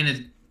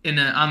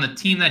on the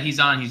team that he's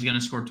on, he's going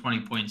to score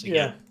 20 points again.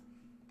 Yeah.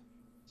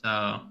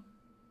 So,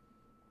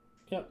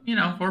 yep.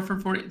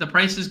 Horford 40. The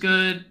price is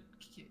good.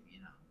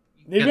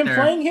 They've been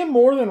playing him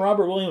more than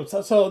Robert Williams.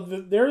 So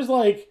there's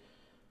like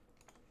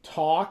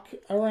talk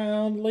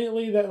around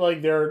lately that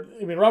like Robert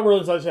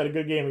Williams obviously had a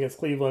good game against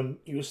Cleveland.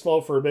 He was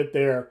slow for a bit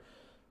there.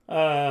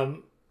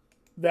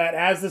 That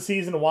as the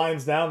season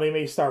winds down, they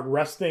may start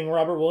resting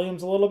Robert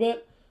Williams a little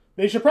bit.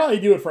 They should probably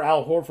do it for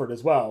Al Horford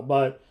as well,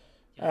 but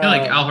I feel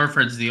like Al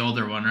Horford's the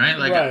older one, right?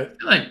 Like, right. I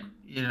feel like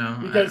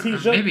because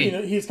he's just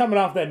he's coming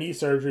off that knee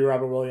surgery,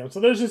 Robert Williams. So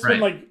there's just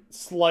been like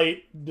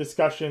slight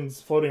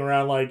discussions floating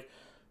around, like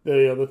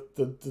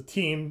the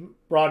team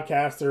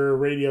broadcaster,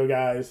 radio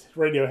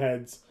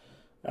heads,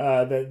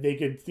 that they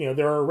could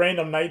there are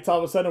random nights all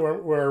of a sudden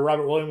where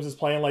Robert Williams is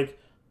playing like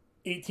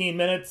 18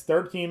 minutes,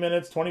 13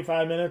 minutes,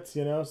 25 minutes,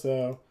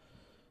 so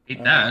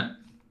hate that.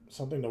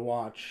 Something to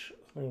watch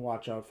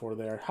out for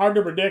there. Hard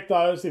to predict,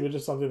 obviously, but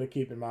just something to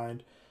keep in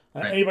mind.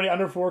 Right. Anybody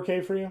under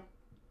 4K for you?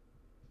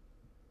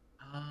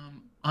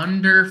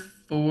 Under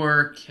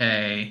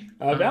 4K.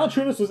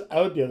 Valanciunas was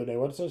out the other day.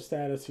 What's his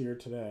status here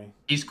today?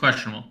 He's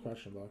questionable.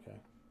 Okay.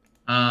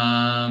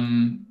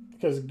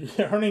 Because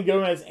Hernan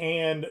Gomez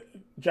and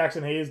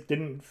Jackson Hayes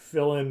didn't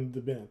fill in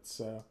the minutes,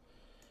 so.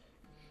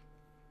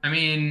 I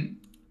mean,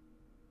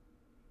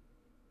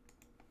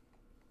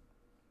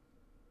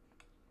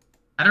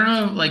 I don't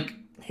know, like...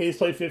 Hayes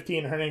played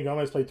 15, Hernan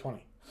Gomez played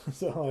 20.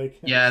 So, like...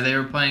 Yeah, they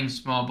were playing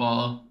small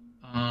ball,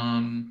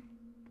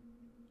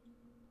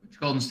 which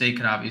Golden State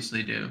could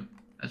obviously do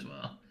as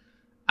well.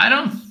 I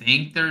don't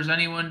think there's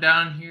anyone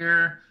down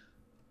here.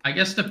 I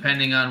guess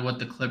depending on what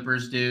the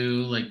Clippers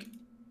do, like,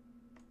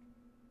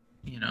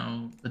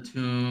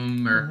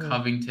 Batum or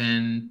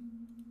Covington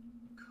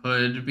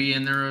could be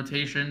in the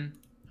rotation.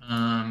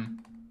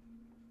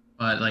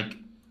 But, like,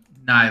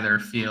 neither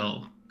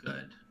feel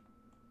good.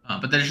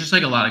 But there's just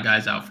like a lot of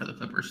guys out for the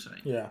Clippers tonight.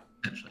 Yeah.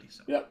 Essentially.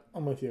 So. Yep,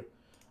 I'm with you.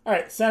 All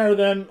right, center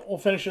then. We'll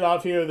finish it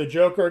off here. The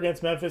Joker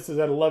against Memphis is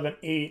at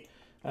 11-8.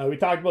 We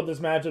talked about this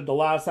matchup the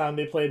last time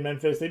they played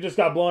Memphis. They just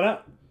got blown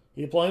out.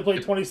 He only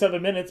played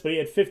 27 minutes, but he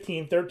had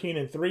 15, 13,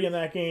 and 3 in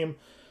that game.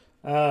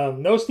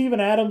 No Steven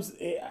Adams.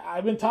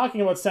 I've been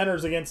talking about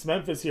centers against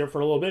Memphis here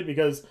for a little bit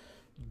because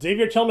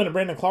Xavier Tillman and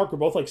Brandon Clark were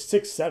both like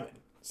 6'7".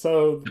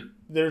 So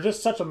there's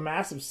just such a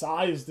massive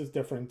size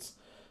difference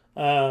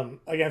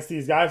against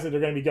these guys that they're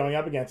going to be going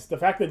up against. The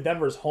fact that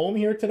Denver's home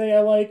here today, I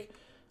like.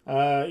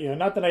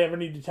 Not that I ever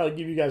need to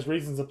give you guys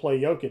reasons to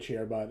play Jokic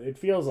here, but it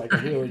feels like a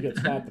really good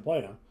spot to play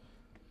him.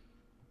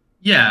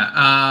 Yeah,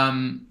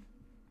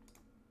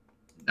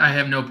 I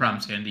have no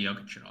problem getting to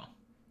Jokic at all.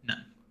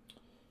 None.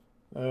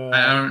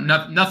 I don't.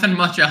 Nothing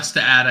much else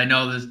to add. I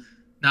know there's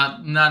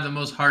not the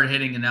most hard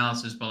hitting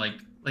analysis, but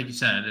like you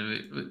said,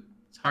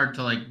 it's hard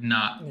to like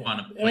not want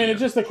to play. I mean, it's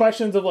just the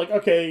questions of like,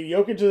 okay,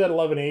 Jokic is at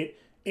 11-8.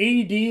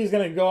 AD is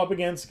going to go up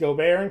against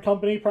Gobert and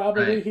company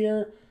probably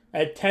here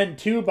at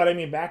 10-2, but I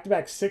mean,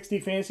 back-to-back 60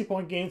 fantasy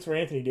point games for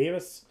Anthony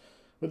Davis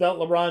without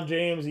LeBron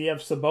James. You have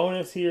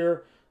Sabonis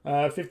here,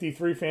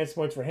 53 fantasy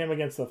points for him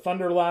against the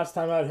Thunder last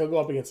time out. He'll go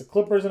up against the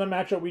Clippers in a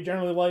matchup we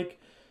generally like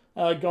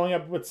going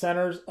up with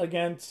centers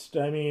against.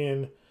 I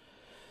mean,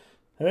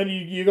 And then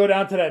you go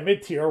down to that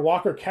mid tier.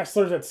 Walker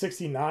Kessler's at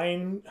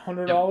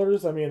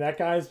 $6,900. I mean, that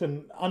guy's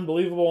been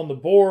unbelievable on the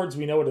boards.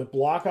 We know what his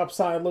block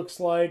upside looks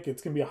like.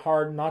 It's gonna be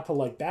hard not to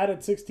like that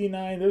at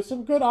 69. There's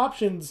some good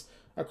options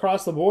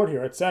across the board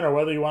here at center,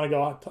 whether you want to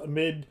go out to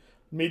mid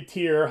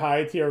tier,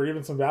 high tier, or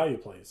even some value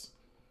plays.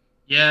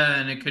 Yeah,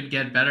 and it could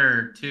get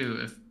better too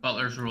if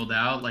Butler's ruled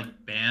out, like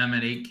Bam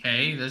at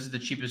 8K. This is the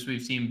cheapest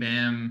we've seen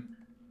Bam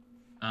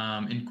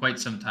in quite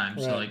some time.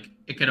 Right. So like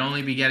it could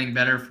only be getting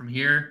better from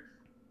here.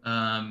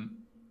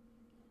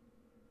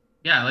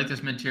 Yeah, I like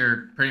this mid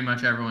tier. Pretty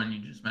much everyone you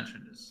just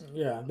mentioned is.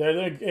 Yeah,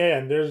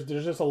 there's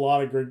just a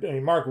lot of great. I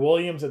mean, Mark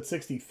Williams at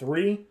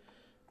 63.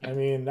 I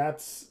mean,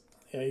 that's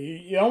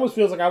it almost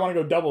feels like I want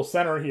to go double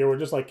center here with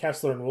just like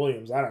Kessler and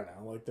Williams. I don't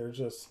know, like there's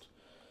just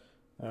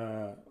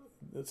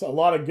it's a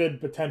lot of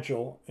good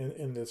potential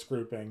in this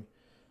grouping.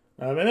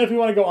 And then if you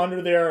want to go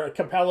under there,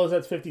 Capella's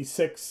at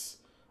 56.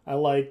 I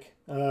like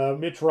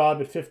Mitch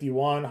Robb at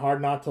 51.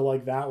 Hard not to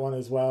like that one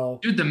as well.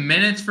 Dude, the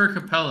minutes for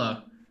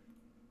Capella,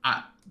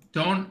 I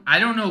don't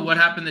know what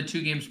happened the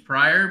 2 games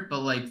prior, but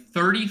like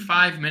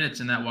 35 minutes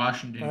in that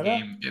Washington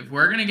game. If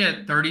we're gonna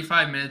get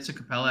 35 minutes of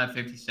Capella at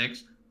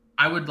 56,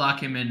 I would lock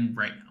him in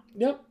right now.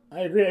 Yep, I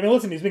agree. I mean,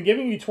 listen, he's been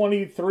giving you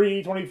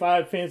 23,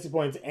 25 fantasy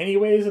points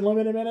anyways in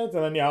limited minutes,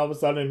 and then all of a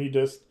sudden he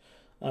just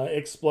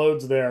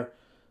explodes there.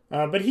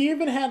 But he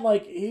even had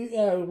like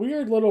a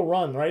weird little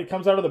run, right? He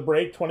comes out of the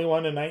break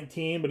 21 and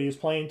 19, but he was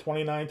playing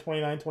 29,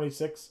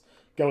 26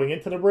 going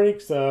into the break.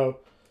 So,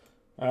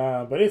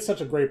 but it's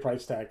such a great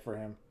price tag for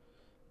him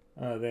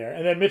there.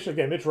 And then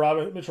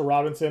Mitchell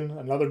Robinson,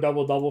 another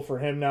double for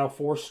him now,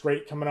 4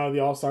 straight coming out of the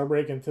All-Star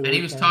break into the. And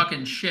he was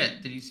talking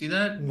shit. Did you see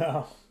that?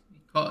 No.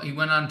 He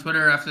went on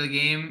Twitter after the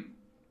game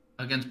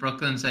against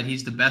Brooklyn and said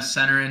he's the best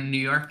center in New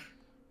York.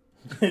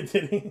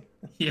 Did he?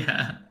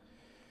 Yeah.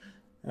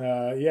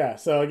 Yeah.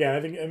 So again,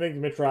 I think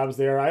Mitch Rob's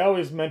there. I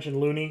always mention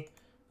Looney,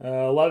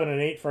 11 and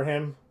 8 for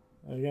him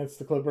against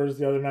the Clippers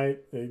the other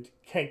night. They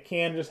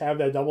can just have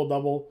that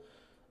double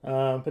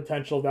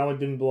potential. That one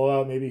didn't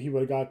blow out. Maybe he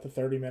would have got to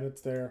 30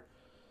 minutes there.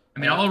 I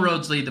mean, all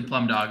roads lead to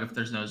Plum Dog if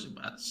there's no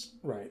Zubats.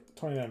 Right.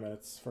 29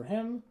 minutes for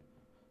him.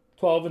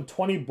 12 and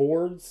 20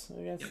 boards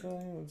against. Yep.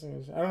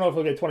 I don't know if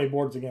he'll get 20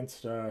 boards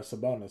against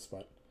Sabonis,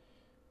 but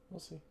we'll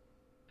see.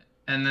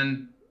 And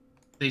then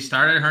they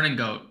started Hernan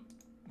Goat,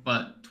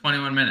 but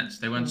 21 minutes.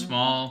 They went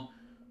small.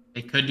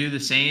 They could do the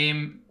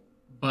same,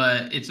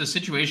 but it's a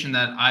situation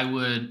that I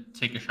would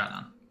take a shot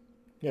on.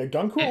 Yeah,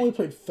 Gunku only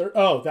played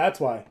Oh,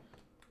 that's why.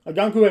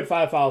 Gunku had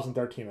 5 fouls in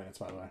 13 minutes,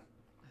 by the way.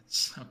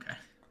 That's okay.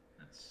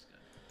 That's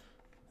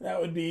good.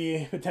 That would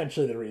be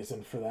potentially the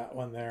reason for that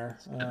one there.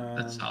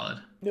 That's solid.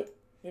 Yep.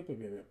 All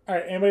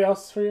right, anybody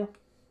else for you?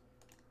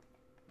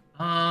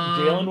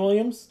 Jalen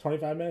Williams,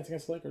 25 minutes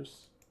against the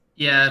Lakers.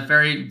 Yeah,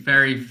 very,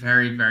 very,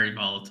 very, very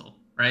volatile,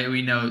 right?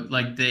 We know,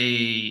 like,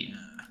 OKC,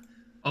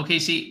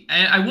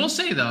 and I will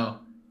say, though,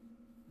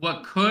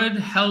 what could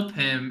help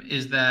him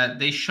is that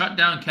they shut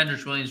down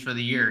Kendrick Williams for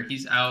the year.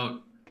 He's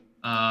out.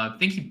 I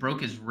think he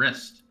broke his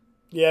wrist.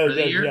 Yeah, for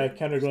the year. Yeah,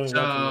 Kendrick Williams.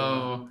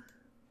 So,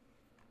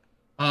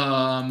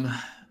 I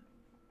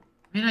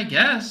mean, I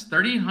guess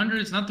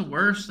 3,800 is not the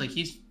worst. Like,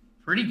 he's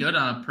pretty good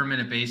on a per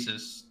minute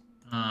basis.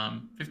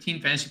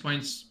 15 fantasy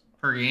points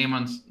per game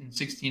in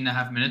 16 and a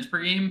half minutes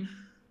per game.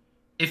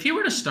 If he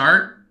were to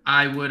start,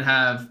 I would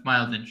have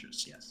mild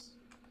interest, yes.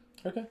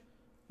 Okay.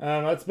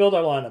 Let's build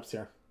our lineups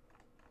here.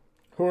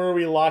 Who are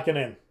we locking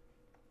in?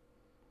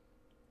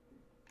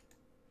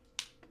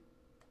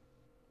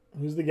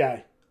 Who's the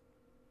guy?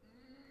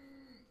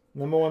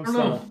 Number one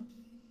center.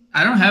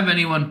 I don't have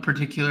anyone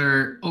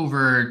particular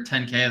over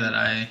 10K that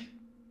I...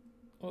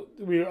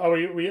 Are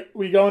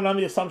we going on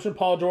the assumption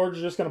Paul George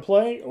is just going to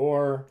play,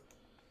 or?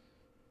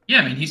 Yeah,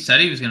 I mean, he said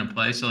he was going to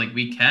play, so like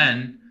we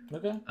can.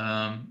 Okay.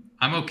 I'm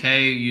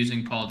okay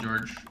using Paul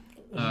George.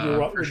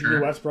 Would you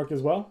do Westbrook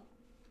as well?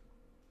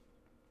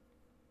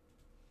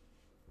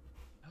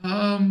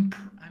 I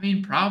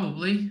mean,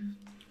 probably.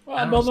 Well,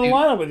 I'm building a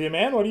lineup with you,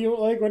 man. What do you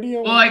like?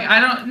 Well, like I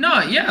don't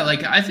know. Yeah,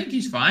 like I think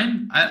he's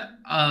fine.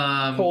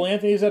 Cole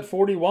Anthony's at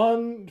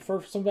 41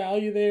 for some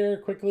value there.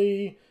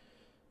 Quickly.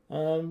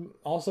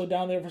 Also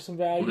down there for some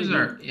value.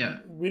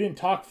 We didn't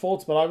talk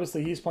Fultz, but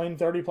obviously he's playing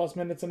 30 plus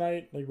minutes a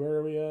night. Like, where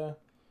are we?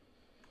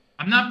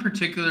 I'm not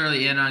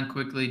particularly in on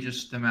Quickly,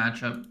 just the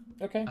matchup.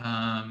 Okay.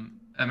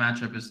 That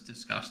matchup is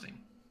disgusting.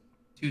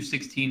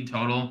 216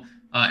 total.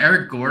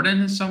 Eric Gordon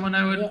is someone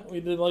I would. Yeah,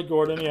 we did like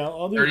Gordon. Yeah,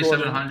 I'll do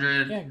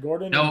 3,700. Yeah,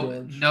 Gordon.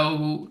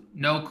 No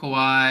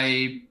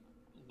Kawhi.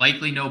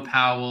 Likely no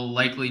Powell.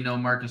 Likely no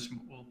Marcus.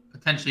 Well,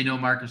 potentially no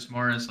Marcus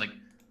Morris. Like,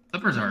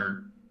 Clippers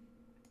are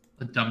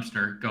a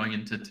dumpster going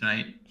into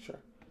tonight. Sure.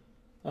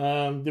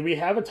 Did we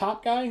have a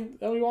top guy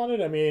that we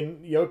wanted? I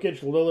mean, Jokic,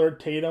 Lillard,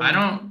 Tatum. I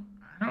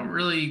don't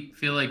really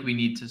feel like we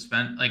need to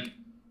spend like.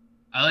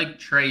 I like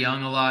Trae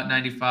Young a lot,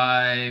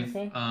 95.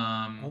 Okay.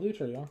 I'll do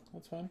Trae Young.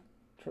 That's fine.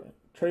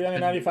 Trae Young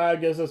at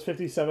 95 gives us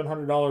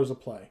 $5,700 a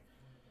play.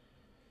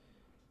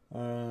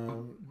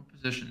 What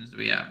positions do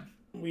we have?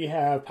 We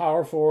have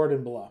power forward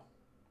and below.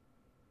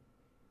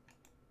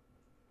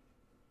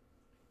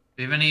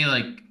 Do you have any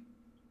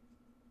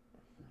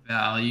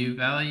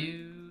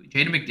value?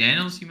 Jaden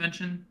McDaniels, you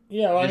mentioned?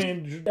 Yeah, well, I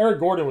mean, Eric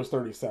Gordon was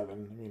 37.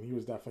 I mean, he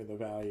was definitely the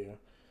value.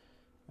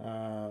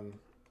 I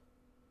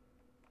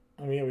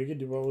mean, we could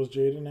do, what was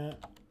Jaden at?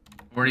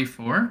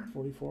 44?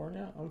 44,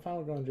 yeah. I'm fine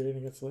with going Jaden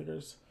against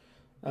Lakers.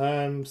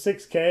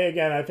 6K,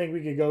 again, I think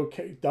we could go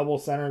double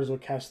centers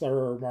with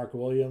Kessler or Mark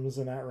Williams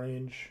in that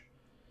range.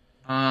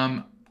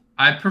 I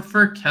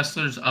prefer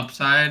Kessler's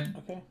upside.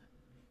 Okay.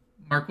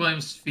 Mark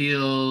Williams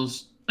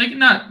feels like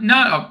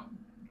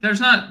there's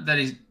not that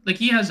he's like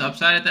he has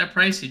upside at that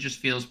price. He just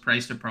feels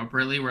priced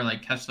appropriately. Where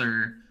like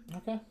Kessler,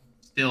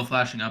 still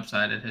flashing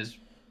upside at his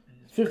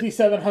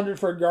 5,700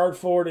 for guard,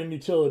 forward, and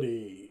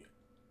utility.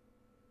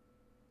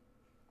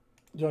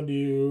 Would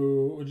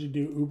you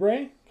do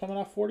Oubre coming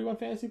off 41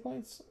 fantasy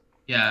points?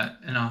 Yeah,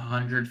 and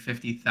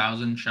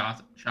 150,000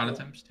 shot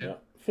attempts too. Yeah.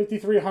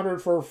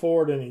 5,300 for a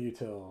forward and a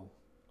util.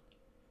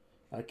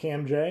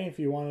 Cam J, if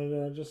you wanted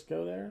to just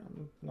go there, I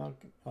don't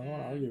want to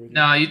argue with you.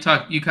 No, you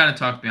kind of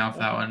talked me off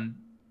that one.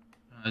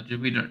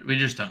 We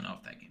just don't know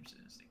if that game's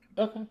in his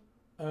Okay.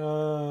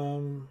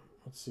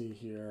 Let's see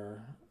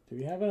here. Do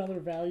we have another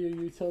value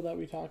util that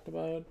we talked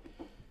about?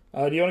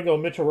 Do you want to go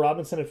Mitchell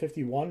Robinson at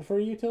 51 for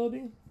a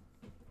utility?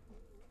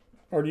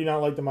 Or do you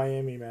not like the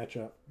Miami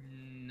matchup?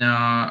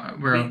 No,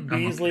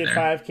 Beasley at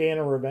 5K in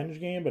a revenge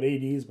game, but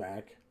AD's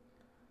back.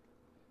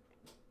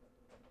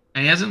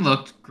 And he hasn't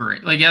looked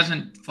great. Like, he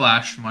hasn't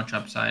flashed much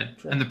upside.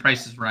 Sure. And the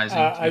price is rising.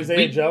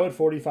 Isaiah Joe at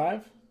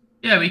 45?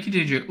 Yeah, we could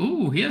do Joe.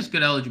 Ooh, he has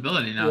good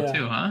eligibility now,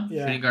 too, huh?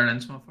 Yeah. Shooting guard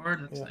and small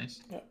forward. That's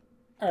nice. Yeah.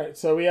 All right,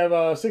 so we have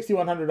a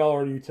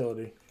 $6,100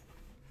 utility.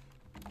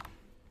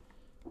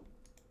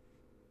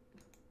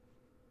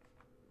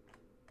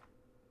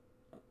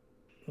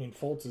 I mean,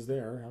 Fultz is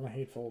there. I don't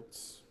hate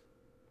Fultz.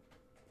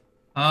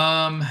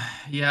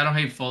 Yeah, I don't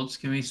hate Fultz.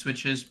 Can we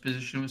switch his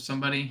position with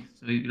somebody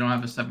so you don't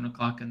have a 7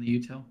 o'clock in the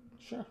util?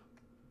 Sure.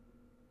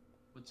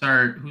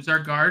 Who's our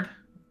guard?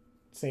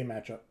 Same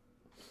matchup.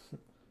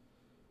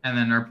 And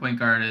then our point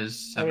guard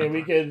is 7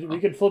 o'clock. We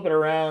could flip it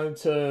around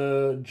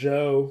to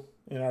Joe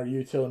in our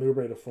util and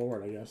Oubre to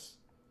forward, I guess.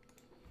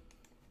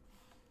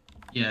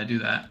 Yeah, do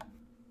that.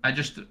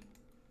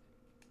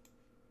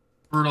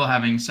 Brutal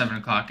having 7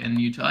 o'clock in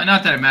Utah. And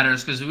not that it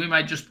matters because we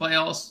might just play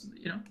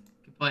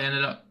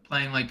ended up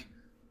playing like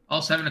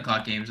all 7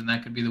 o'clock games, and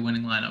that could be the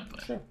winning lineup.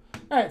 But. Sure.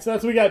 All right, so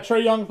we got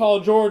Trae Young,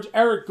 Paul George,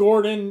 Eric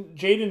Gordon,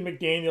 Jaden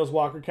McDaniels,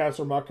 Walker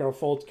Kessler, Markelle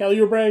Fultz, Kelly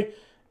Oubre,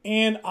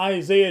 and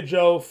Isaiah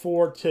Joe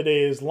for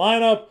today's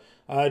lineup.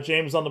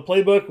 James on the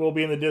playbook will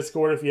be in the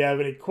Discord if you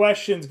have any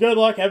questions. Good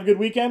luck. Have a good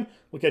weekend.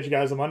 We'll catch you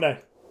guys on Monday.